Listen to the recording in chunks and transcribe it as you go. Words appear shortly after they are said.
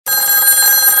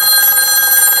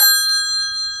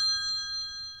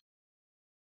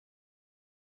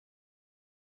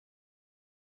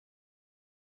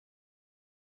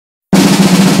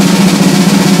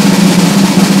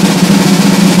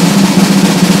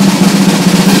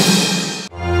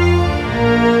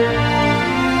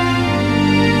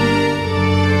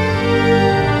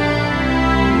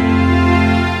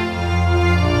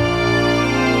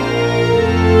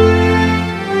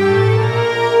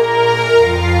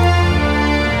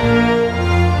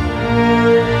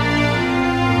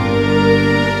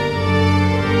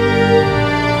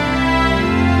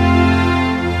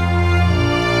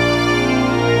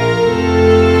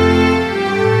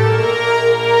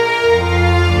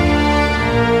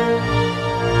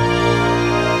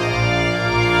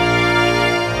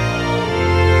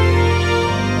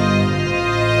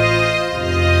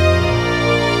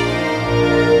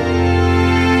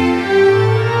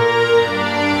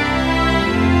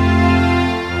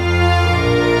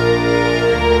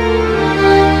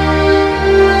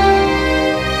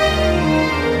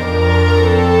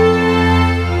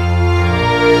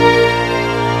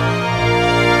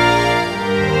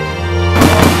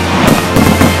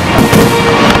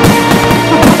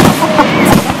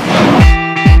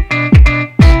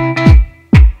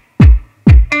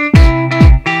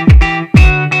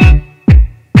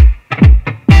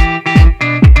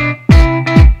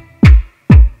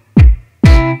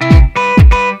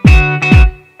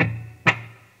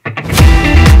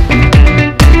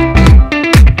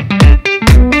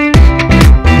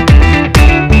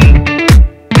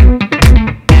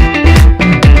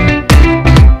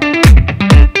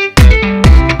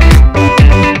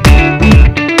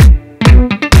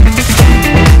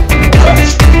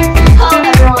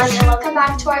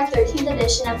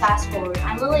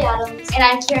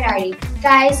parity.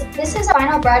 Guys, this is our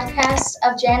final broadcast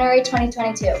of January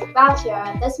 2022. Wow,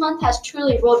 Kiara, this month has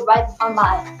truly rolled right on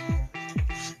by.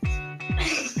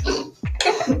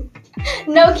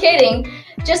 No kidding.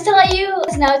 Just to let you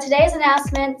know, today's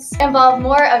announcements involve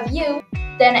more of you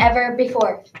than ever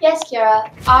before. Yes,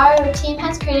 Kiara, our team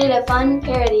has created a fun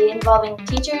parody involving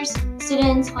teachers,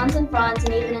 students, Hans and Franz,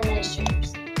 and even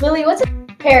administrators. Lily, what's a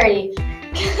parody?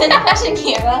 Good question,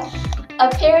 Kiara. A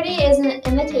parody is an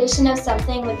imitation of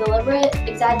something with deliberate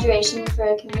exaggeration for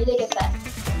a comedic effect.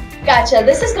 Gotcha,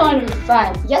 this is going to be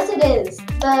fun. Yes, it is.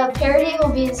 The parody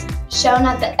will be shown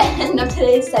at the end of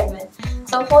today's segment.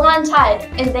 So hold on tight,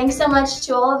 and thanks so much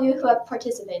to all of you who have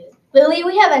participated. Lily,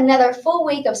 we have another full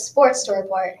week of sports to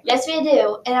report. Yes, we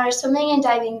do, and our swimming and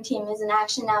diving team is in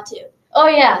action now too. Oh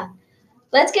yeah,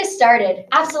 let's get started.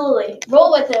 Absolutely.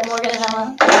 Roll with it, Morgan and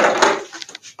Emma.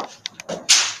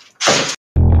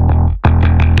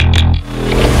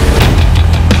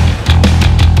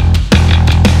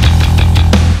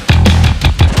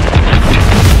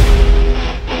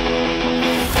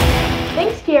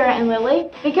 Kiara and Lily.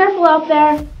 Be careful out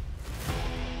there.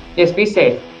 Yes, be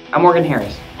safe. I'm Morgan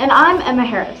Harris. And I'm Emma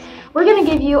Harris. We're going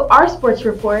to give you our sports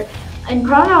report in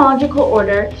chronological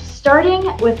order,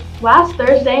 starting with last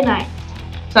Thursday night.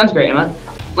 Sounds great, Emma.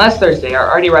 Last Thursday,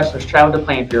 our RD wrestlers traveled to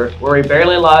Plainfield, where we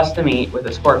barely lost the meet with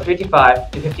a score of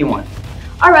 55-51.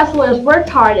 Our wrestlers worked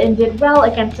hard and did well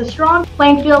against a strong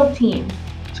Plainfield team.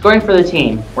 Scoring for the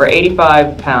team were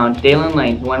 85-pound Dalen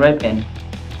Lane, who won by pin,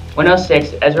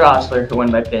 106 Ezra Osler, who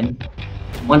won by pin,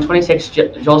 126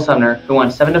 Joel Sumner, who won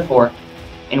 7-4,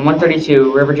 and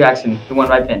 132 River Jackson, who won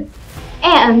by pin.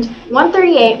 And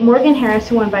 138 Morgan Harris,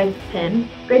 who won by pin.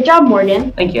 Great job,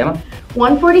 Morgan. Thank you, Emma.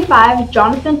 145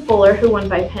 Jonathan Fuller, who won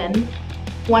by pin.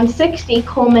 160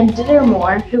 Coleman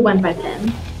Dittermore, who won by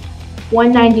pin.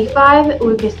 195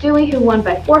 Lucas Dewey, who won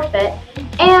by forfeit.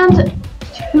 And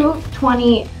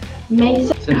 220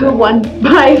 Mason, who won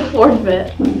by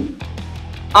forfeit.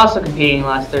 Also competing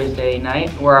last Thursday night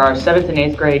were our 7th and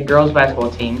 8th grade girls basketball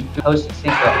team, who hosted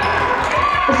St. Charles.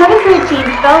 The 7th grade team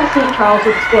fell to St. Charles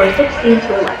with a score of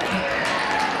 16-11.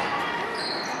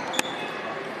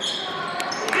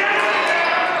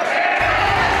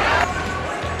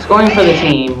 Scoring for the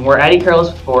team were Addie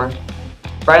Curlis with 4,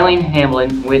 Briley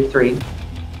Hamlin with 3,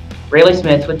 Rayleigh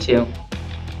Smith with 2,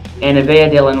 and Avea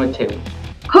Dillon with 2.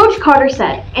 Coach Carter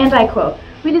said, and I quote,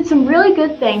 "We did some really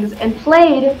good things and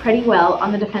played pretty well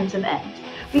on the defensive end.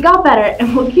 We got better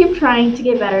and we'll keep trying to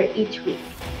get better each week."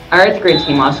 Our 8th grade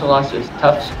team also lost to a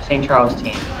tough St. Charles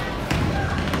team.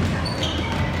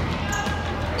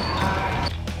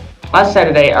 Last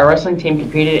Saturday, our wrestling team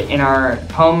competed in our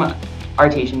home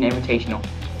Artesian Invitational.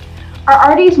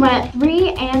 Our RDs went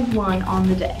 3-1 on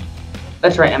the day.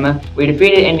 That's right, Emma. We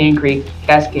defeated Indian Creek,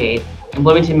 Cascade, and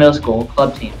Bloomington Middle School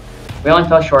club team. We only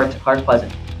fell short to Clark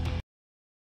Pleasant.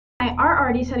 Our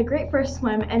RDs had a great first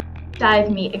swim and dive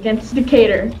meet against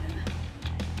Decatur.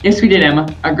 Yes, we did, Emma.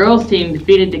 Our girls team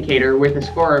defeated Decatur with a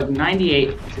score of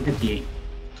 98-58.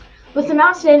 With some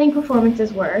outstanding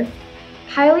performances were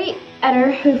Kylie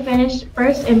Etter, who finished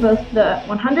first in both the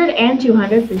 100 and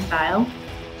 200 freestyle.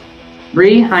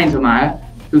 Bree Heinzelmeyer,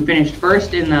 who finished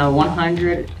first in the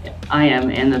 100 IM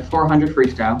and the 400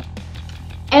 freestyle.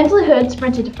 Ansley Hood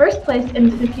sprinted to first place in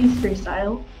the 50s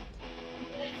freestyle.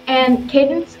 And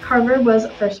Cadence Carver was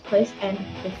first place in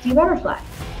 50 butterfly.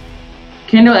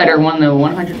 Kendall Etter won the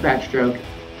 100 backstroke,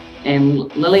 and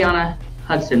Liliana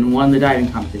Hudson won the diving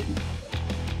competition.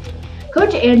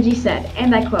 Coach Angie said,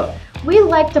 and I quote, "We'd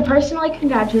like to personally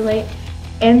congratulate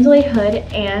Ansley Hood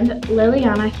and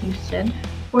Liliana Houston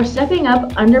for stepping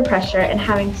up under pressure and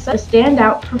having such a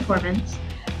standout performance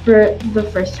for the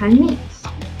first time meets."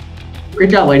 Great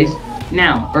job, ladies.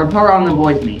 Now, a report on the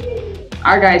boys meet.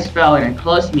 Our guys fell in a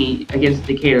close meet against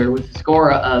Decatur with a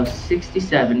score of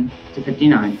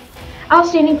 67-59.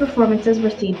 Outstanding performances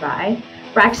were seen by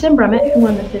Braxton Brummett, who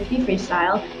won the 50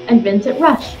 freestyle, and Vincent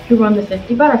Rush, who won the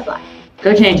 50 butterfly.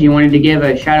 Coach Angie wanted to give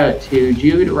a shout out to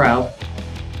Jude Ralph,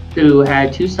 who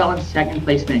had 2 solid second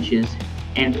place finishes,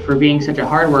 and for being such a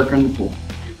hard worker in the pool.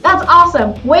 That's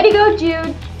awesome! Way to go,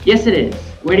 Jude! Yes, it is.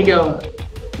 Way to go,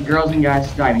 girls and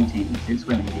guys diving teams and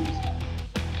swimming teams.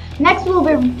 Next, we'll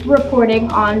be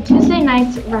reporting on Tuesday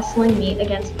night's wrestling meet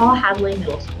against Paul Hadley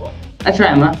Middle School. That's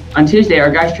right, Emma. On Tuesday, our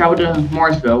guys traveled to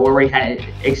Morrisville, where we had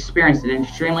experienced an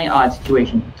extremely odd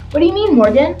situation. What do you mean,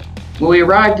 Morgan? Well, we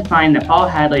arrived to find that Paul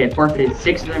Hadley had forfeited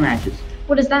 6 of their matches.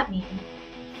 What does that mean?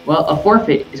 Well, a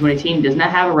forfeit is when a team does not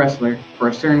have a wrestler for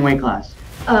a certain weight class.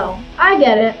 Oh, I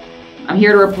get it. I'm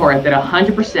here to report that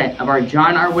 100% of our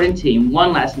John R. Wooden team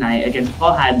won last night against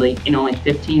Paul Hadley in only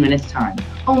 15 minutes time.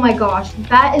 Oh my gosh,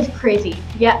 that is crazy,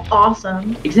 yet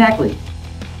awesome. Exactly.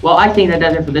 Well, I think that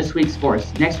does it for this week's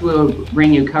sports. Next, we will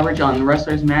bring you coverage on the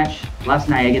wrestlers' match last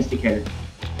night against Decatur.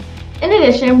 In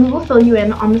addition, we will fill you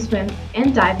in on the swim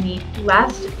and dive meet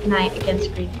last night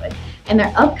against Greenwood and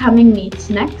their upcoming meets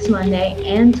next Monday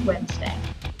and Wednesday.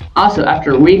 Also,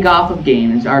 after a week off of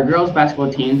games, our girls' basketball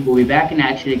teams will be back in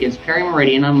action against Perry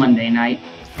Meridian on Monday night,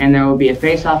 and there will be a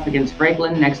face-off against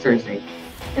Franklin next Thursday.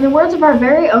 In the words of our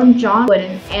very own John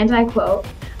Wooden, and I quote,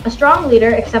 "A strong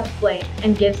leader accepts blame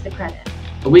and gives the credit."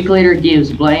 A weak leader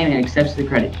gives blame and accepts the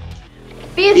credit.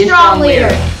 Be a strong leader.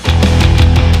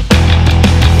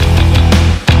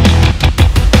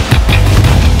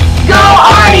 Go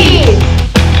Arties!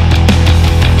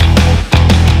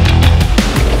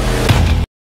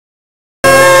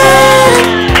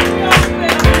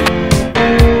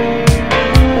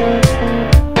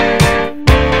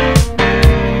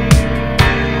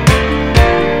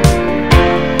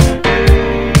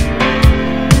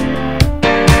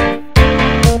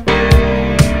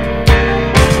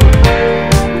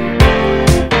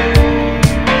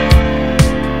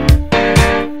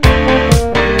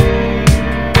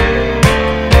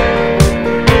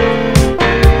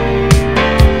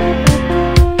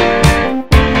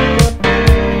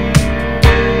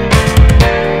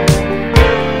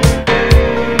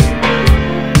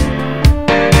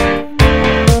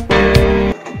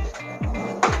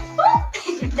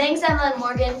 Thanks, Emma and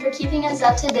Morgan, for keeping us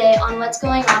up to date on what's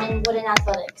going on in Wooden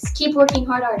Athletics. Keep working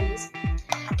hard, Arties.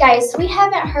 Guys, we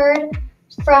haven't heard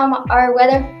from our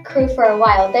weather crew for a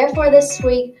while. Therefore, this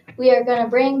week, we are going to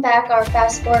bring back our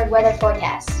fast forward weather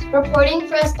forecast. Reporting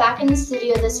for us back in the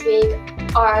studio this week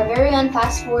are our very own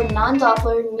fast forward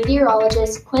non-Doppler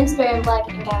meteorologists Quinn Sparenblack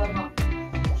and Gavin Long.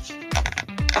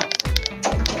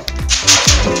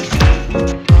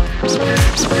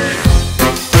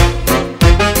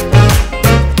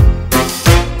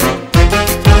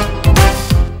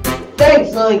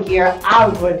 Thanks, Lily here.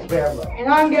 I'm Quinn Sparenblack. And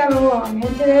I'm Gavin Long,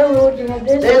 and today we're looking at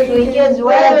this weekend's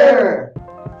weather.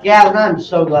 Gavin, I'm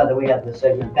so glad that we got this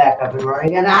segment back up and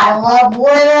running, and I love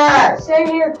weather! Same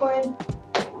here, Quinn.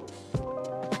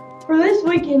 For this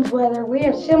weekend's weather, we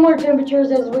have similar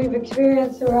temperatures as we've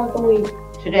experienced throughout the week.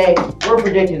 Today, we're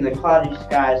predicting the cloudy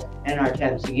skies and our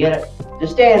temps to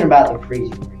stay in about the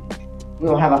freezing range. We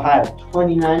will have a high of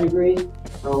 29 degrees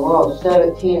and a low of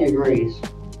 17 degrees.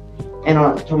 And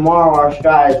tomorrow our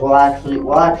skies will actually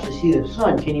see the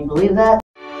sun. Can you believe that?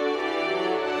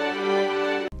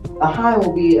 The high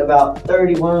will be about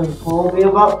 31 and the low will be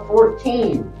about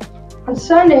 14. On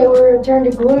Sunday, we return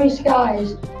to gloomy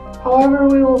skies. However,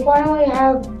 we will finally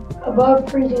have above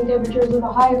freezing temperatures with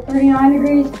a high of 39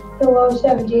 degrees to a low of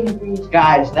 17 degrees.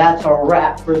 Guys, that's a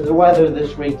wrap for the weather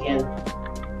this weekend.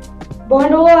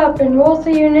 Bundle up and we'll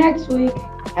see you next week.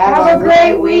 Have a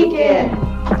great weekend.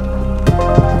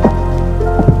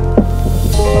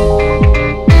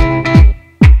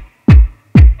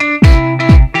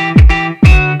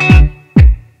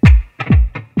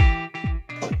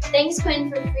 Thanks, Quinn,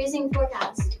 for the freezing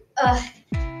forecast.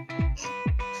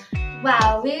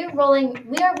 Wow, we are rolling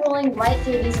right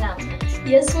through these announcements.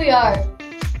 Yes, we are.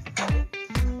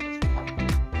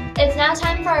 It's now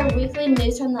time for our weekly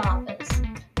news from the office.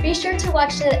 Be sure to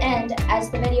watch to the end as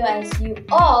the video as you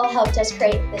all helped us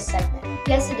create this segment.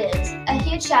 Yes, it is. A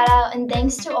huge shout out and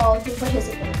thanks to all who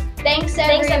participated. Thanks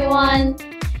everyone.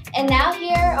 And now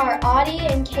here are Audie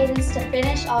and Cadence to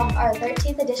finish off our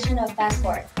 13th edition of Fast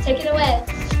Forward. Take it away.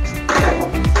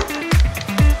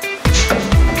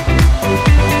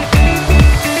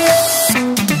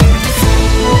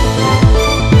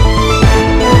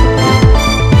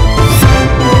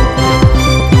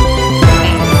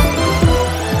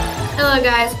 Hello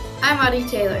guys, I'm Audie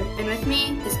Taylor, and with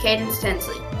me is Cadence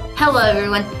Tinsley. Hello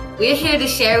everyone, we're here to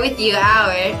share with you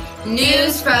our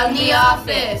News from the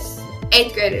Office.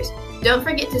 8th graders, don't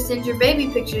forget to send your baby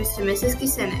pictures to Mrs.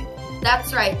 Kusinek.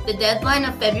 That's right, the deadline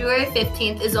of February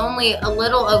 15th is only a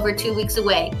little over 2 weeks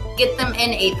away. Get them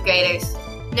in, 8th graders.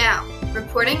 Now,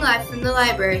 reporting live from the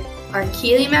library are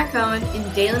Keely McCohen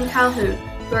and Dalen Calhoun,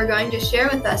 who are going to share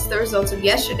with us the results of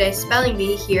yesterday's spelling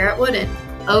bee here at Wooden.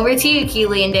 Over to you,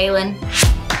 Keely and Dalen.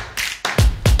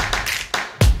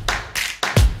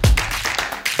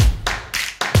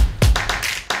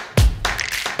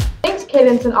 Thanks,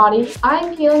 Cadence and Audie.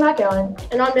 I'm Keely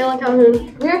McEwen. And I'm Dalen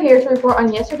Calhoun. We are here to report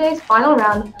on yesterday's final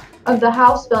round of the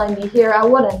House Spelling Bee here at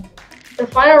Wooden. The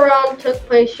final round took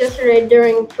place yesterday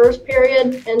during first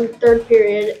period and third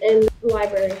period in the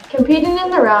library. Competing in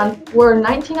the round were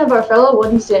 19 of our fellow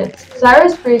Wooden students: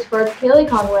 Cyrus Breesford, Kaylee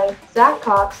Conway, Zach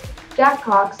Cox, Jack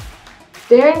Cox,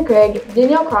 Darren Craig,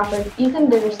 Danielle Crawford, Ethan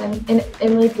Dickerson, and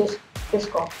Emily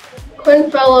Driscoll. Quinn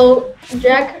Fellow,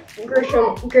 Jack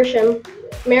Grisham,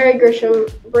 Mary Grisham,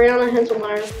 Brianna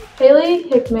Henselmeyer, Haley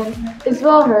Hickman,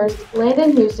 Isabel Hurst,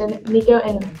 Landon Houston, Nico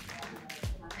Inman,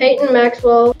 Peyton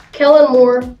Maxwell, Kellen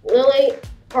Moore, Lily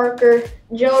Parker,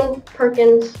 Joan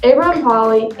Perkins, Abram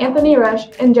Polly, Anthony Rush,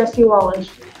 and Jesse Wallace.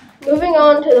 Moving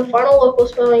on to the final local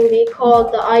spelling bee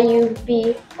called the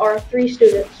IUB are 3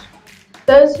 students.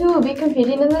 Those who will be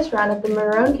competing in this round at the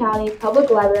Monroe County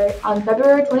Public Library on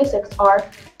February 26th are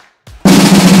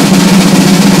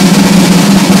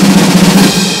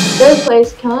third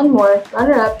place, Kellen Moore,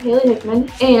 runner-up, Haley Hickman,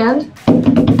 and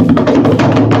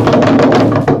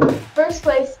first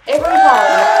place, Abram Polly.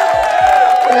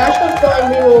 The National Spelling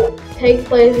Bee will take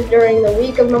place during the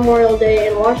week of Memorial Day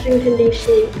in Washington,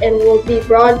 D.C. and will be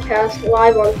broadcast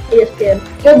live on ESPN.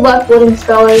 Good luck, Wooden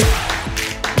Spellers.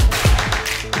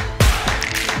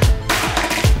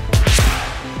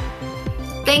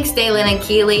 Thanks, Dalen and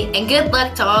Keely, and good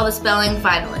luck to all the spelling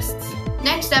finalists.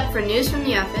 Next up for News from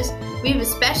the Office, we have a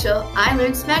special I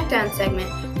Learned Smackdown segment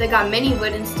that got many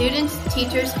Wooden students,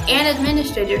 teachers, and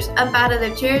administrators up out of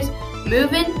their chairs,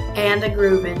 moving and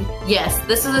a-grooving. Yes,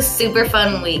 this was a super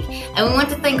fun week, and we want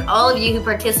to thank all of you who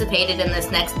participated in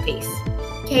this next piece.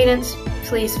 Cadence,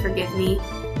 please forgive me,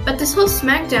 but this whole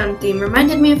Smackdown theme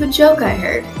reminded me of a joke I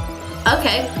heard.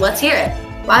 Okay, let's hear it.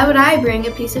 Why would I bring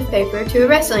a piece of paper to a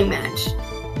wrestling match?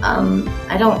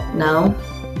 I don't know.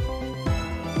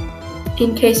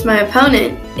 In case my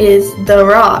opponent is The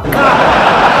Rock.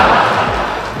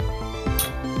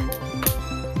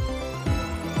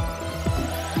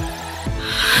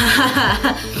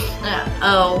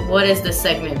 Oh, what has this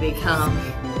segment become?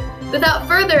 Without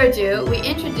further ado, we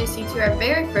introduce you to our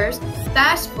very first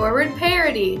Fast Forward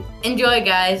parody. Enjoy,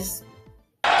 guys.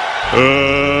 Let's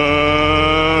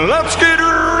get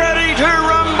ready to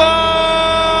rumble!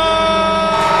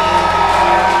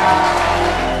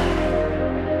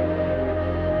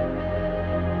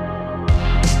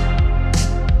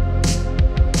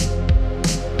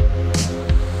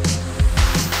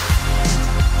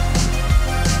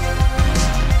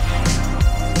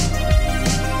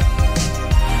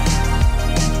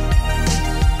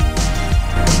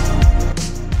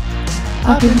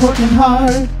 I've been working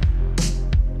hard,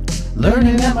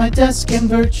 learning at my desk and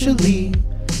virtually.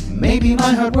 Maybe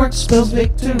my hard work spells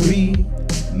victory.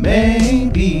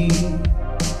 Maybe.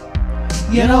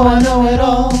 You know I know it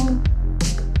all.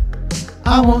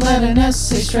 I won't let an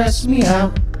essay stress me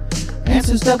out.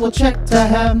 Answers double checked, I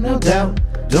have no doubt.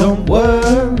 Don't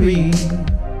worry,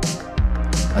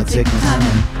 I take my time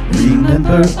and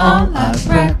remember all I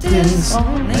practice.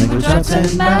 Language arts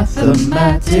and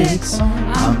mathematics.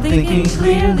 I'm thinking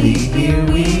clearly, here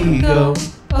we go.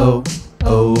 Oh,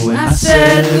 oh, and I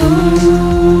said,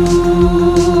 ooh,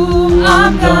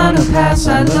 I'm gonna pass,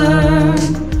 I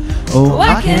learned. Oh,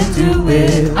 I can do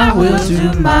it, I will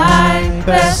do my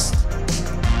best.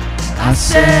 I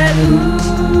said,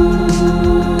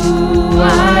 ooh,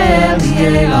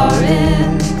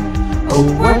 I-L-E-A-R-N. Oh,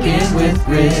 working with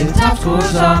grit, top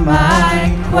scores are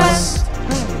my quest.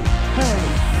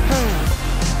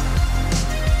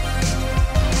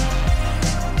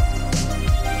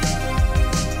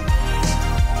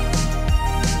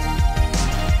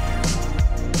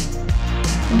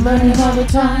 I'm learning all the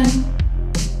time,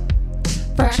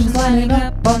 fractions lining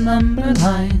up on number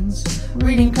lines,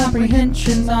 reading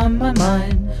comprehensions on my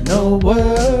mind, no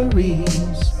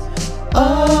worries.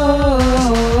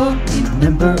 Oh,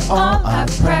 remember all I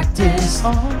practiced,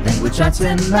 language arts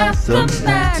and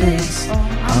mathematics.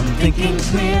 I'm thinking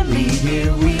clearly,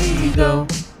 here we go.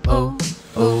 Oh,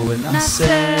 oh, and I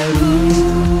said,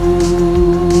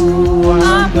 ooh,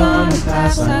 I'm gonna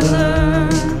pass, I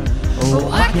learned. Oh,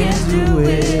 I can do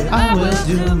it, I will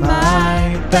do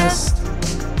my best.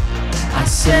 I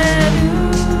said,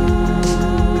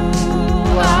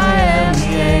 ooh,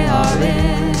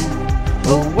 I-L-E-A-R-N.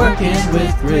 Oh, working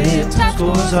with grit, top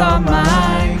scores are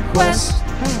my quest.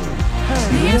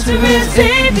 The answer is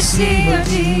A, B, C, or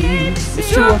D. It's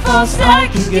true or false, I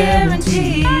can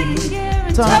guarantee.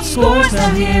 Top scores, now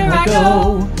here I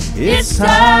go. It's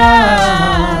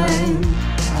time.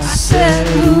 I said,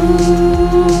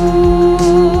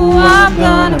 ooh, I'm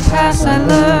gonna pass, I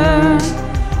learned.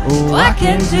 Oh, I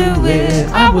can do it,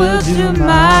 I will do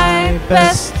my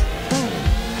best.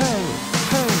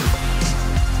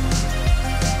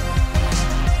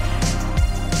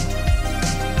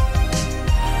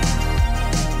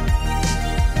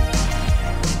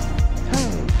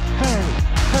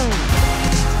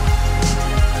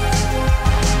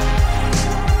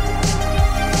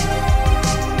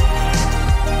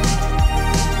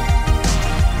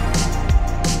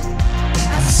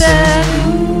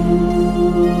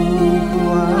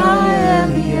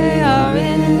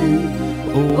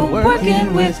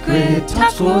 secret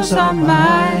top scores on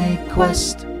my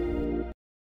quest.